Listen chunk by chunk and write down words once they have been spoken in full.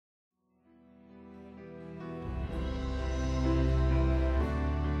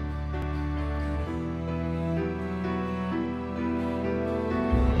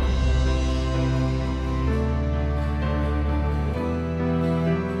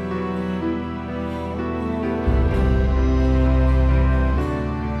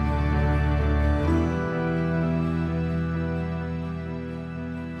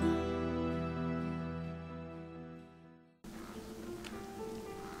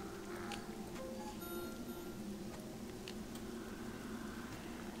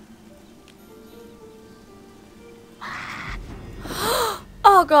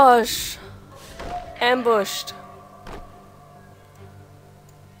Oh gosh. Ambushed.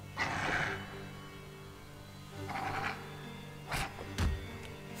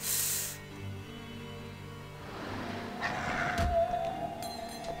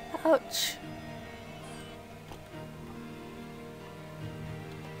 Ouch.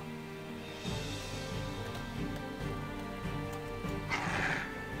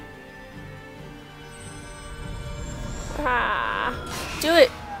 Ah, do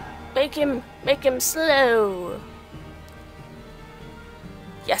it. Make him slow.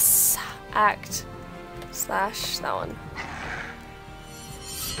 Yes. Act. Slash that one.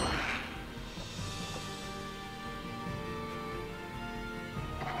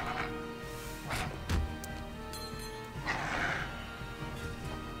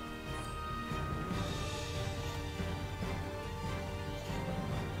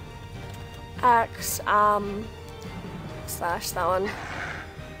 Axe, slash that one.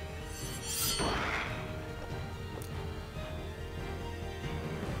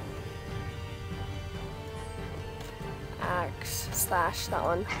 Axe, slash that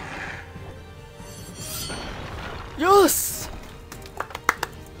one. Yes!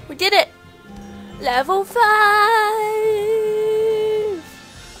 We did it! Level 5!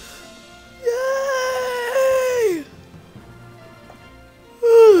 Yay!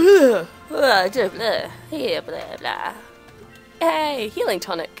 Blah, blah, blah. Hey, healing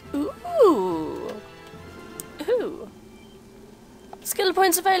tonic. Ooh. Ooh. Skill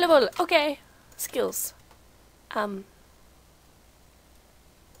points available. Okay. Skills.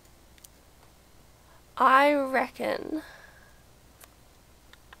 I reckon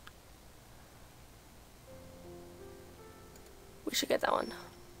we should get that one.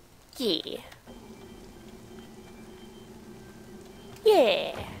 Yeah.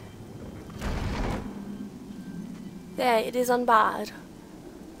 Yeah. There, it is on guard.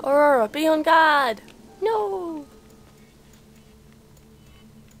 Aurora, be on guard. No.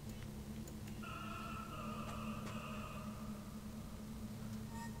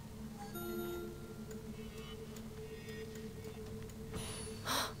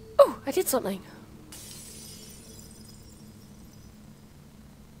 Oh, I did something.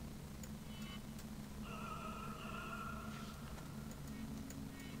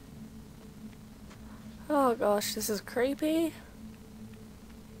 Oh gosh, this is creepy.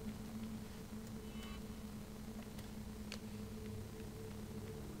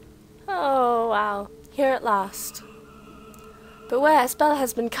 Oh wow, here at last. Beware, a spell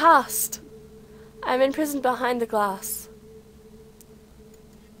has been cast. I am imprisoned behind the glass.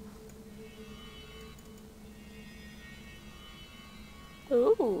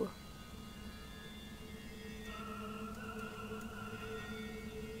 Ooh.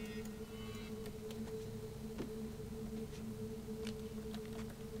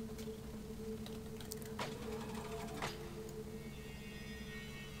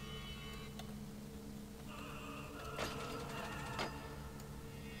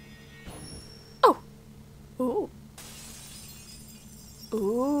 Ooh.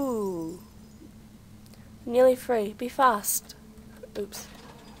 Ooh. Nearly free. Be fast. Oops.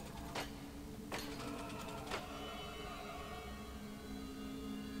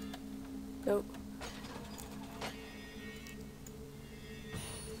 Nope.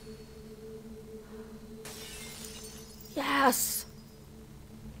 Yes!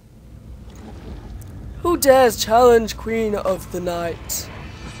 Who dares challenge Queen of the Night?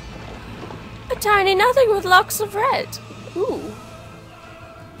 A tiny nothing with locks of red. Ooh.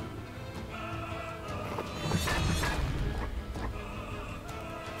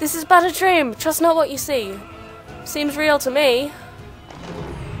 This is but a dream. Trust not what you see. Seems real to me.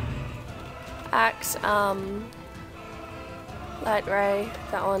 Axe, light ray,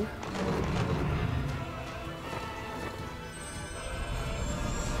 that one.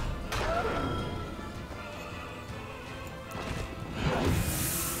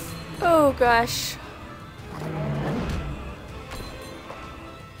 Oh gosh.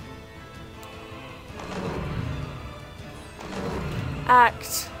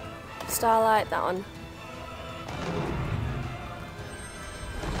 Act. Starlight, that one.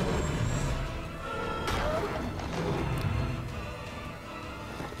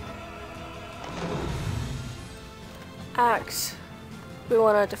 Act. We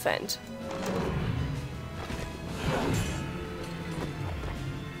want to defend.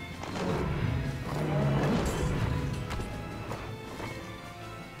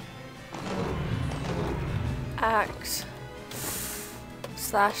 Act.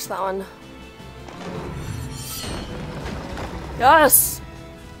 Slash that one. Yes!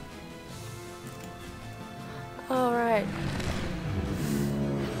 Alright.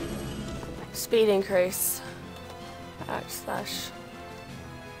 Speed increase. Act slash.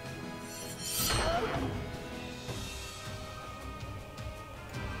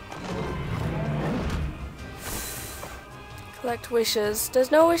 Collect wishes.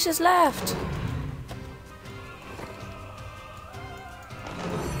 There's no wishes left.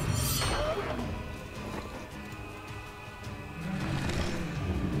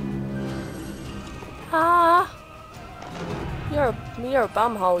 Ah! You're a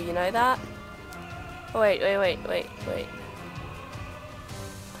bumhole, you know that? Oh, wait.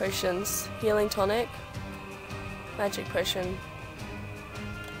 Potions. Healing tonic. Magic potion.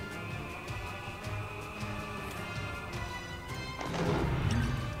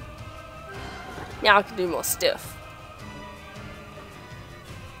 Now I can do more stuff.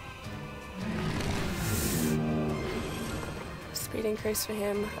 Speed increase for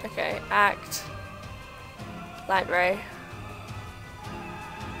him. Okay, act. Light ray.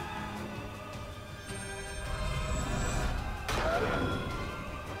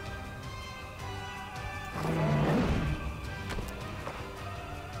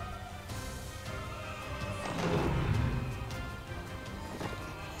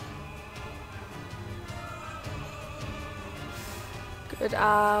 Good,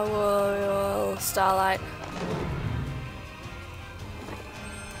 we'll Starlight.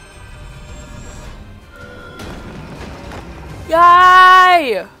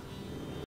 Yay!